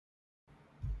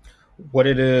What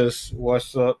it is,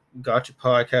 what's up? Got your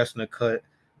podcast in the cut.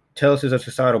 Tell us is a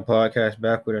societal podcast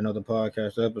back with another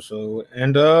podcast episode.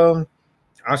 And I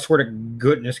swear to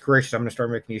goodness gracious, I'm gonna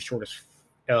start making these short as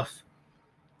F.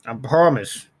 I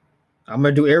promise. I'm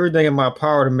gonna do everything in my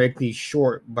power to make these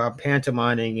short by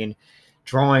pantomiming and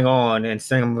drawing on and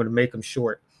saying I'm gonna make them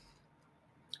short.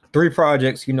 3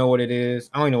 projects, you know what it is.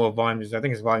 I don't even know what volume it is. I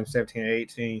think it's volume 17 and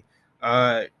 18.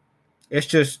 Uh it's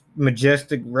just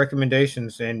majestic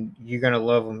recommendations, and you're gonna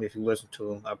love them if you listen to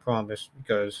them. I promise,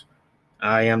 because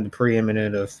I am the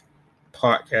preeminent of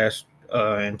podcast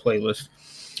and playlist.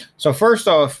 So first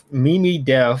off, Mimi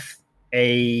Def,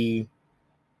 a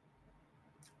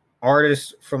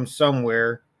artist from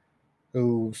somewhere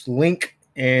whose link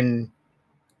in,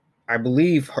 I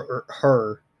believe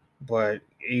her, but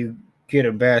you get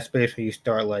a bad space when you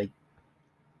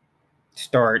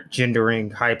start gendering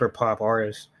hyper pop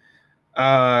artists.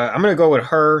 I'm gonna go with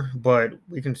her, but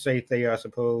we can say they, I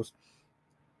suppose.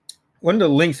 One of the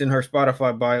links in her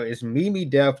Spotify bio is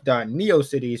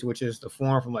mimidef.neocities, which is the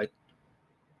form from like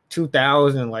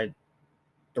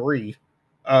 2003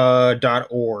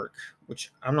 .org,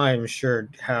 which I'm not even sure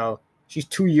how. She's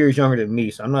 2 years younger than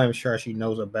me, so I'm not even sure how she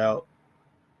knows about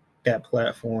that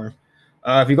platform.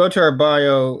 If you go to her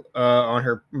bio on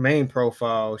her main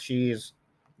profile, she's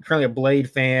currently a Blade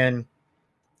fan.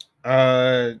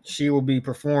 She will be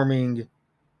performing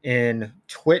in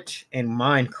Twitch and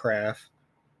Minecraft.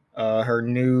 Her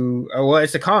new, well,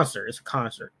 it's a concert. It's a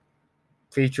concert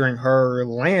featuring her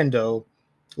Lando,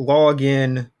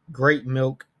 Login, Great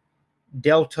Milk,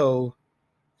 Delto,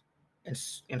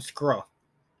 and Scruff.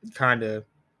 Kind of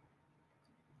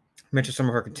mention some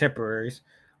of her contemporaries.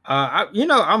 I've been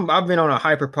on a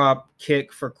hyperpop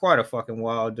kick for quite a fucking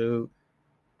while, dude.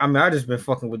 I mean, I just been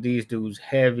fucking with these dudes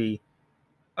heavy.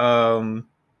 Now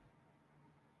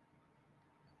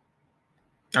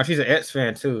she's an X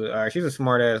fan too. She's a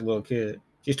smart ass little kid.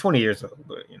 She's 20 years old,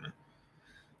 but you know.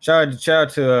 Shout out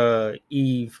to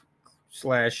Eve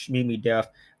 / Mimi Def.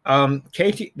 Did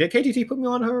KTT put me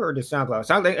on her or did SoundCloud?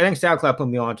 I think SoundCloud put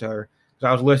me on to her because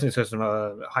I was listening to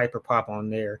some hyper pop on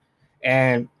there,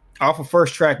 and off of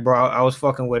first track, bro, I was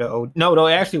fucking with it. No,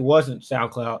 it actually wasn't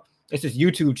SoundCloud. It's this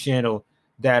YouTube channel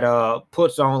that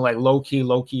puts on like low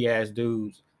key ass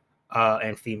dudes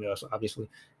and females, obviously.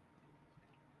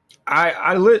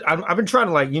 I've been trying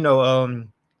to like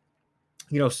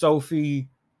Sophie,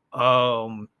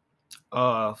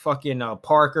 fucking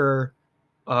Parker,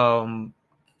 what's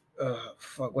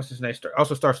his name?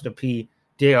 Also starts with a P.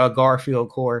 Garfield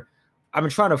Core. I've been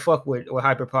trying to fuck with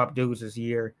hyperpop dudes this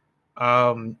year,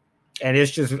 and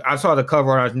it's just I saw the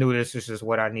cover and I knew this is just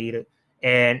what I needed,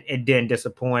 and it didn't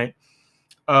disappoint.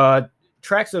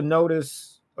 Tracks of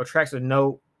notice or tracks of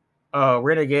note.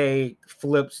 Renegade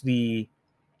flips the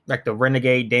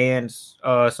Renegade dance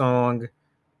song.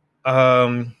 In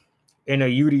a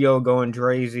UDO going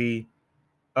crazy.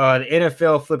 The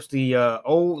NFL flips the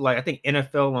old, like I think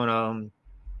NFL on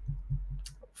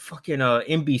fucking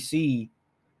NBC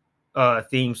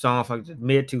theme song from like the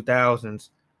mid 2000s.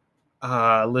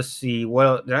 Let's see.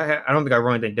 Well, I don't think I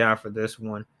wrote anything down for this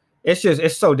one.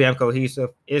 It's so damn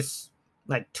cohesive. It's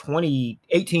like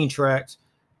 18 tracks,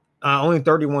 only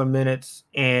 31 minutes,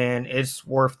 and it's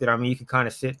worth it. I mean, you can kind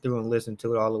of sit through and listen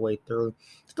to it all the way through.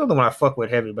 Still the one I fuck with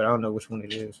heavy, but I don't know which one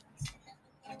it is.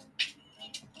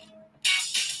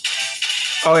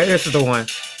 Oh, this is the one.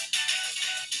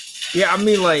 Yeah, I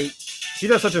mean, like, she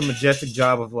does such a majestic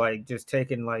job of like just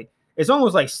taking like it's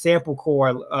almost like sample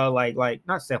core, like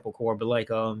not sample core, but like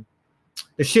the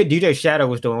shit DJ Shadow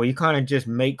was doing, where you kind of just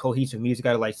make cohesive music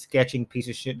out of like sketching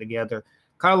pieces of shit together,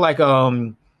 kind of like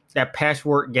that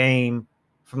patchwork game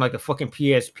from like the fucking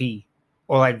PSP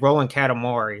or like Rolling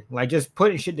Katamari, like just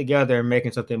putting shit together and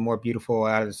making something more beautiful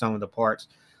out of the sum of the parts.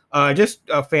 Just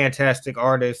a fantastic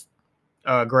artist.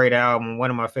 Great album, one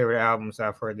of my favorite albums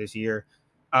I've heard this year.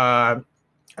 I'd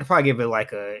probably give it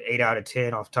like a 8 out of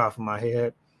 10 off the top of my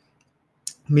head.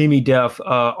 Mimi Def,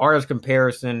 artist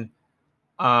comparison.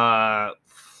 We'll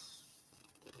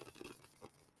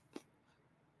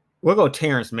go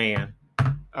Terrence Mann.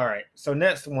 All right, so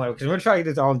next one, because we're trying to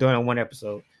get this all done in one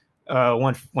episode,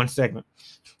 one segment.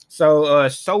 So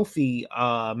Sophie,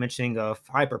 mentioning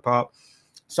hyperpop,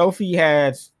 Sophie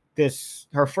has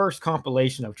her first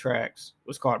compilation of tracks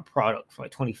was called Product for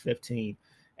like 2015,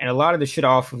 and a lot of the shit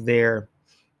off of there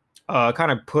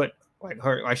kind of put like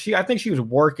her like I think she was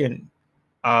working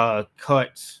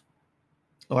cuts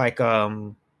like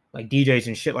DJs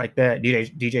and shit like that,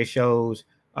 DJ shows,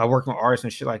 working with artists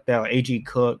and shit like that, like AG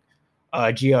Cook,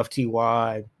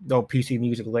 GFTY, the old PC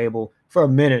Music label for a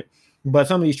minute. But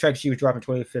some of these tracks she was dropping in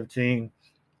 2015,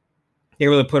 they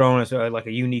really put on as like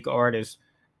a unique artist.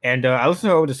 And I listen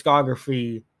to her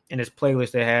discography in this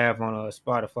playlist they have on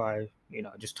Spotify. You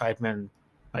know, just type in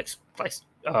like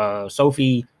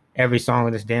Sophie every song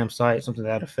on this damn site, something to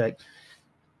that effect.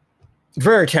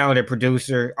 Very talented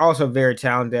producer, also very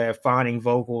talented at finding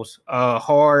vocals.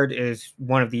 Hard is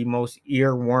one of the most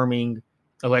earworming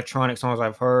electronic songs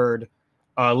I've heard.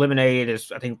 Lemonade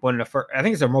is, I think, one of the first. I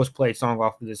think it's the most played song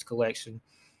off of this collection.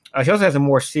 She also has a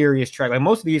more serious track. Like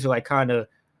most of these are like kind of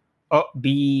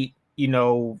upbeat, you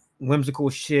know, whimsical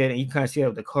shit, and you kind of see that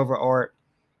with the cover art.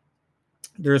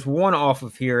 There's one off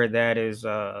of here that is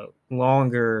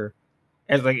longer.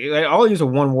 As like all these are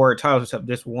one word titles except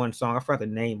this one song. I forgot the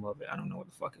name of it. I don't know what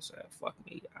the fuck it's at. Fuck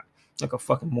me. Like a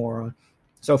fucking moron.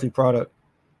 Sophie product.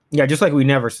 Yeah, just like we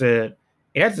never said.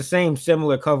 It has the same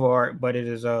similar cover art, but it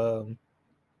is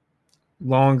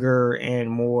longer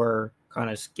and more kind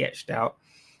of sketched out.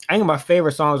 I think my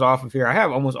favorite songs off of here, I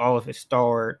have almost all of it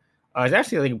starred. It's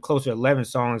actually like close to 11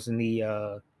 songs in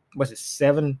the what's it,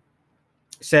 seven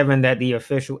that the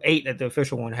official, 8 that the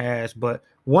official one has, but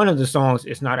one of the songs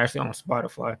is not actually on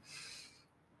Spotify.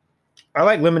 I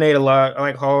like Lemonade a lot. I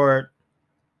like Hard.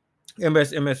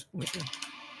 MS.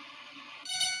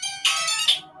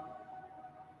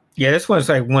 Yeah, this one's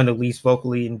like one of the least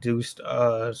vocally induced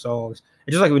songs.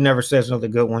 It's just like we never says another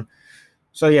good one.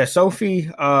 So yeah, Sophie.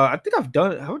 I think have I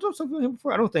done Sophie with him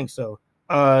before? I don't think so.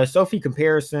 Sophie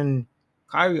comparison,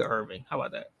 Kyrie Irving. How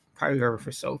about that? Kyrie Irving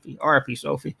for Sophie. RIP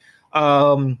Sophie.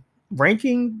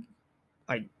 Ranking,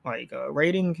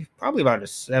 rating, probably about a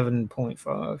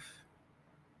 7.5.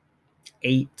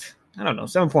 8. I don't know,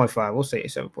 7.5. We'll say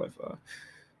 7.5.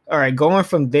 All right, going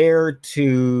from there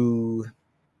to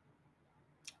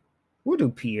we'll do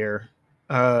Pierre.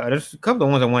 There's a couple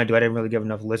of ones I want to do. I didn't really give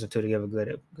enough listen to give a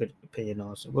good opinion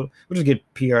on. So we'll just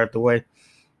get Pierre out the way.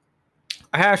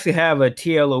 I actually have a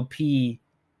TLOP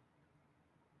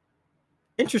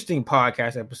interesting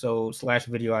podcast episode /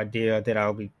 video idea that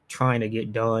I'll be trying to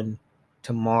get done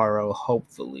tomorrow,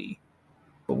 hopefully.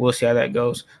 But we'll see how that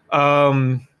goes.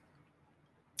 Life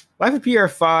of Pierre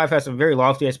 5 has some very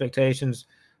lofty expectations.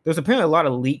 There's apparently a lot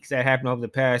of leaks that happened over the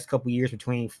past couple years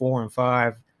between 4 and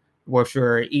 5, which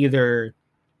were either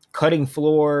cutting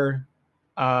floor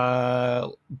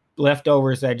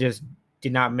leftovers that just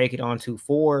did not make it onto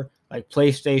 4, like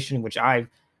PlayStation, which I've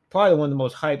probably one of the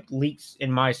most hyped leaks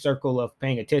in my circle of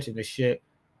paying attention to shit.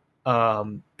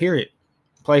 Period.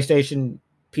 PlayStation,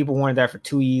 people wanted that for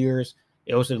 2 years.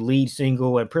 It was the lead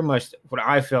single, and pretty much what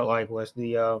I felt like was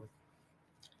the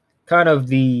kind of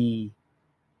the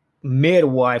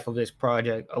midwife of this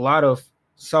project. A lot of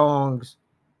songs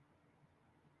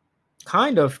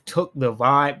kind of took the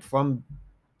vibe from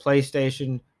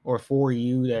PlayStation or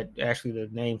 4U, that actually the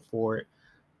name for it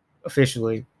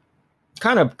officially,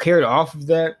 kind of carried off of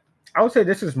that. I would say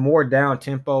this is more down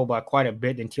tempo by quite a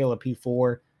bit than TLP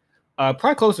 4.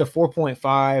 Probably close to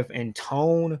 4.5 in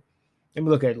tone. Let me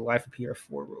look at Life of Pierre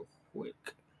 4 real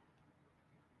quick.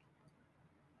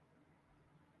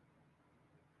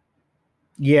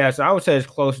 Yeah, so I would say it's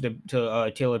closer to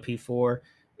TLP 4.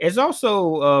 It's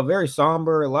also very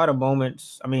somber. A lot of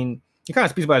moments. I mean, he kind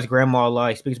of speaks about his grandma a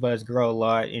lot. He speaks about his girl a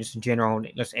lot. In general,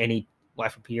 just any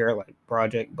Life of Pierre like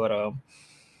project. But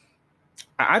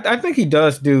I think he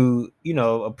does do, you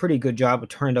know, a pretty good job of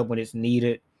turning up when it's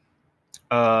needed.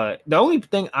 The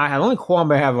only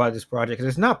qualm I have about this project, because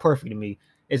it's not perfect to me,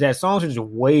 is that songs are just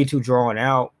way too drawn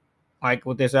out. Like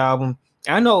with this album,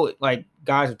 I know like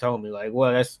guys have told me like,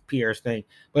 well, that's Pierre's thing,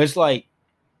 but it's like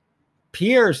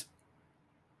Pierre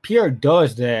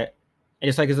does that, and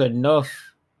it's like it's enough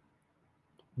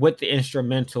with the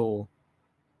instrumental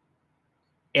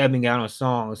ebbing out on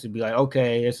songs to be like,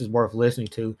 okay, this is worth listening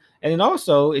to. And then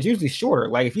also it's usually shorter.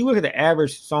 Like if you look at the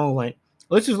average song length,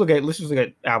 let's just look at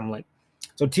album length.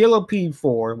 So TLOP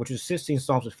 4, which is 16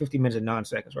 songs with 50 minutes and 9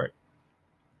 seconds, right?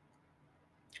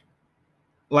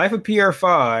 Life of Pierre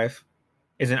 5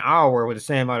 is an hour with the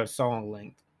same amount of song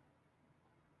length.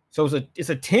 So it's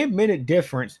a 10-minute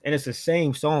difference, and it's the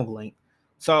same song length.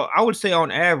 So I would say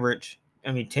on average,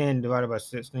 I mean 10 divided by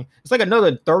 16, it's like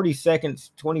another 30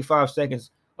 seconds, 25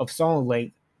 seconds of song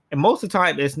length. And most of the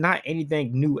time, it's not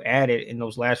anything new added in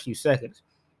those last few seconds.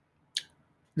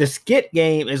 The skit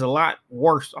game is a lot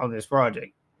worse on this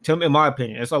project. In my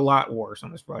opinion, it's a lot worse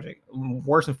on this project.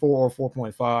 Worse than 4 or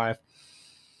 4.5.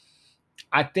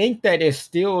 I think that it's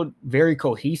still very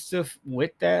cohesive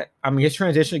with that. I mean, his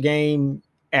transition game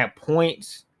at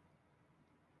points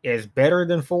is better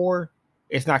than 4.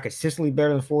 It's not consistently better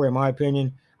than 4, in my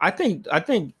opinion. I think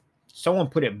someone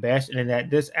put it best in that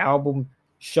this album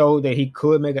showed that he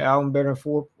could make an album better than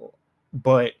 4,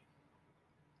 but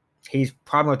he's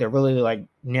probably like to really like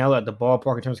nail at the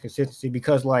ballpark in terms of consistency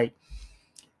because like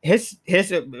his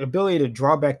ability to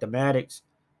draw back thematics,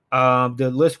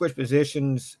 the list switch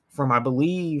positions from I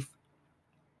believe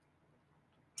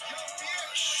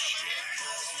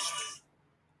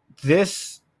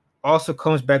this also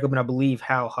comes back up and I believe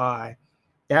How High.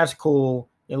 That's cool.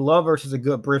 And Lovers is a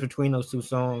good bridge between those two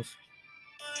songs.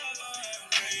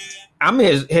 I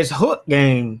mean his hook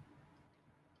game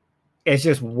is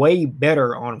just way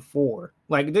better on 4.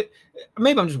 Like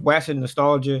maybe I'm just waxing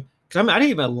nostalgia because I mean I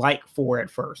didn't even like 4 at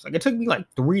first. Like it took me like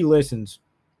 3 listens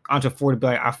onto 4 to be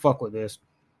like I fuck with this.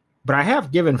 But I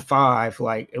have given 5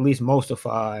 like at least most of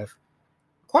 5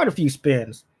 quite a few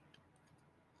spins.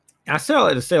 And I still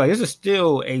like to say like this is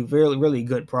still a really really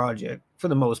good project for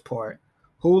the most part.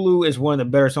 Hulu is one of the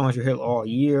better songs you hear all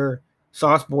year.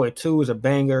 Sauce Boy 2 is a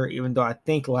banger, even though I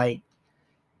think like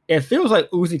it feels like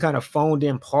Uzi kind of phoned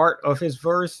in part of his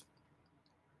verse.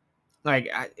 Like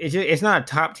it's not a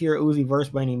top tier Uzi verse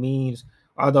by any means.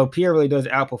 Although Pierre really does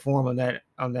outperform on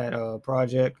that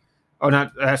project. Oh,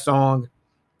 not that song.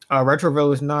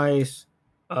 Retroville is nice.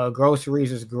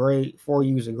 Groceries is great. For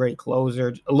You is a great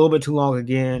closer. A little bit too long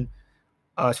again.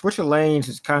 Switcher Lanes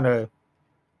is kind of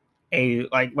a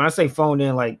like when I say phoned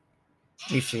in. Like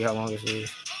let me see how long this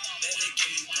is.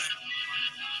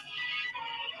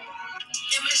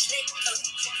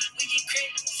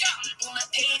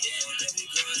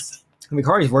 I mean,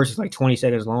 Cardi's verse is like 20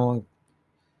 seconds long.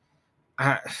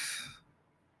 The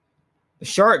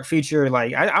Shark feature,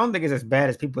 like, I don't think it's as bad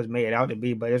as people have made it out to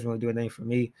be, but it doesn't really do anything for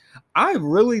me. I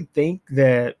really think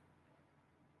that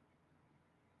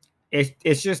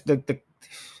it's just the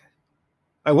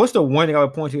like, what's the one thing I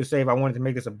would point to say if I wanted to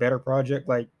make this a better project,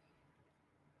 like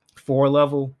 4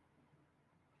 level?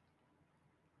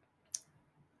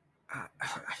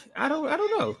 I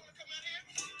don't know.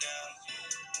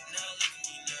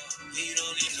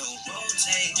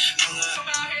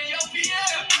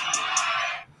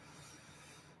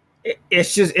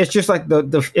 It's just like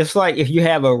the it's like if you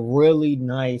have a really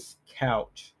nice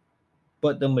couch,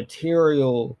 but the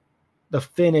material, the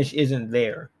finish isn't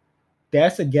there.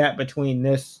 That's a gap between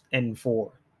this and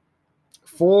 4.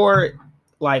 4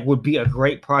 like would be a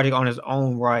great project on its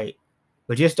own right,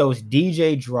 but just those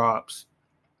DJ drops,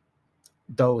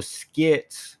 those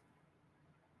skits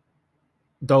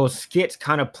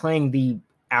kind of playing the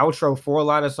outro for a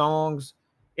lot of songs.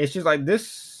 It's just like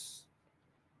this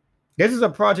is a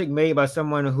project made by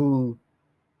someone who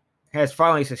has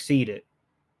finally succeeded.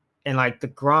 And like the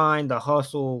grind, the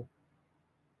hustle,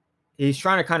 he's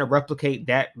trying to kind of replicate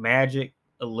that magic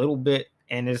a little bit.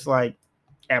 And it's like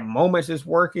at moments it's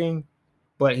working,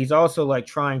 but he's also like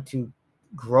trying to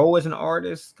grow as an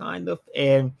artist, kind of.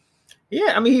 And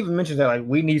yeah, I mean, he even mentions that like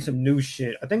we need some new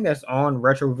shit. I think that's on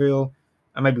Retroville.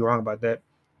 I might be wrong about that,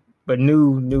 but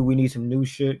we need some new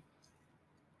shit.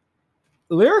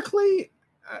 Lyrically,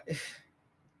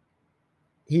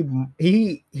 he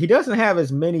doesn't have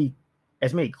as many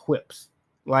quips.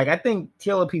 Like I think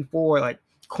TLP4, like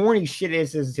corny shit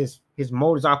is his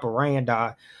modus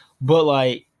operandi, but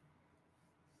like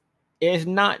it's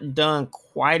not done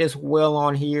quite as well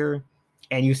on here.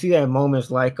 And you see that in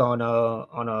moments like on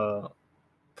a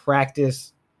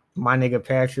Practice, my nigga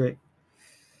Patrick.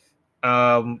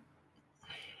 I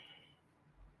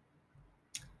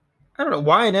don't know.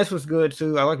 YNS was good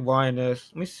too. I like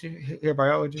YNS. Let me see here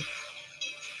biology.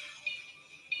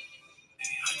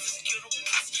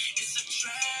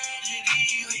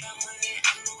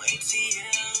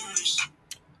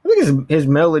 I think his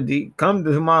melody, Come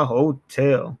to My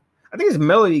Hotel. I think his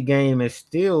melody game is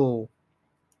still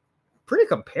pretty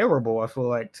comparable, I feel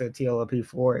like, to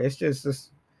TLP4. It's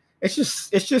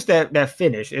just that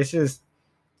finish. It's just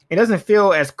it doesn't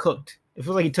feel as cooked. It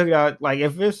feels like he took it out. Like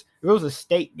if it was a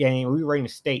steak game, we were rating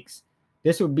steaks.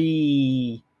 This would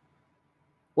be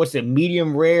what's it,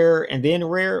 medium rare and then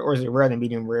rare, or is it rare than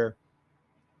medium rare?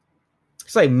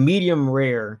 It's like medium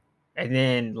rare, and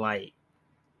then like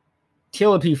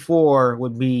TLP4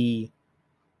 would be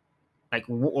like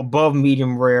above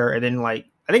medium rare, and then like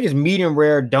I think it's medium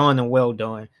rare, done, and well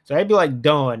done. So it'd be like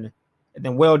done, and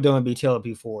then well done be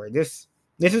TLP4. This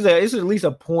is at least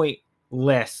a point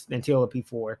less than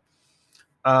TLP4.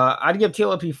 I'd give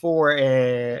TLP4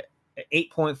 a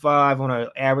 8.5 on an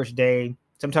average day.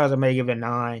 Sometimes I may give it a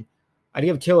 9. I'd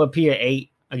give TLP an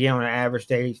 8 again on an average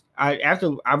day. I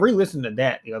re-listened to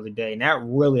that the other day, and that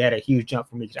really had a huge jump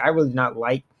for me because I really did not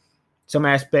like some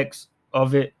aspects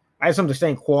of it. I had some of the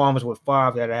same qualms with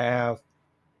 5 that I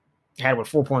had with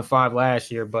 4.5 last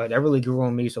year, but that really grew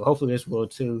on me. So hopefully this will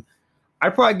too.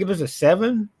 I'd probably give this a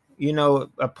 7. You know,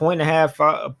 a point and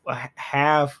a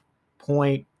half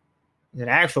point an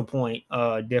actual point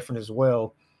different as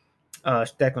well,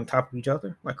 stacked on top of each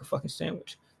other like a fucking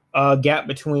sandwich. Gap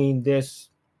between this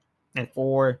and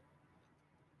 4.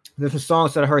 There's some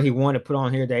songs that I heard he wanted to put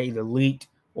on here that either leaked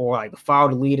or like the file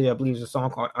deleted. I believe there's a song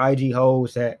called IG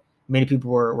Hoes that many people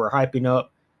were hyping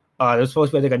up. There's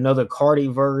supposed to be, I think, another Cardi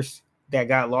verse that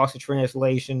got lost in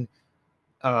translation.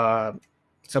 So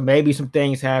maybe some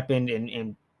things happened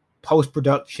in post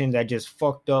production that just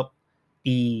fucked up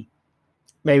the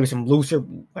maybe some looser,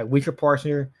 like weaker parts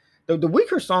here. The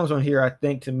weaker songs on here, I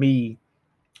think, to me,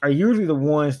 are usually the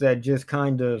ones that just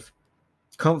kind of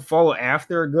come follow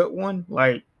after a good one.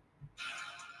 Like,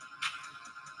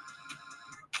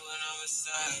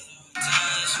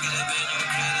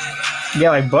 yeah,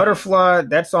 like Butterfly,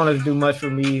 that song doesn't do much for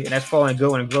me, and that's following a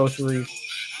good one in Groceries.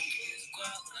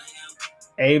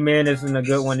 Amen isn't a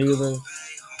good one either.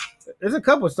 There's a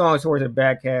couple songs towards the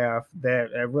back half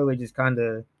that really just kind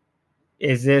of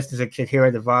exist to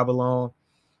carry the vibe along.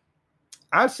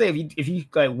 I'd say if you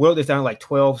like whittle this down to like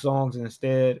 12 songs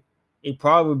instead, it'd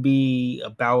probably be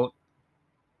about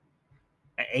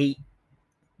an 8.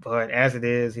 But as it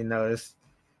is,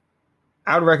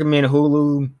 I would recommend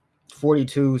Hulu,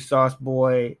 42, Sauce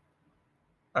Boy.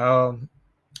 I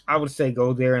would say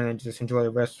go there and then just enjoy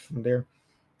the rest from there.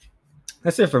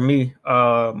 That's it for me.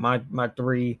 My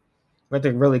 3. I have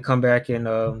to really come back and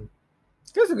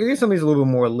get some of these a little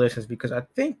bit more listens because I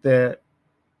think that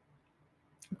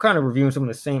I'm kind of reviewing some of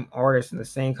the same artists and the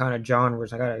same kind of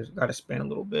genres. I gotta spend a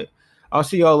little bit. I'll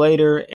see y'all later.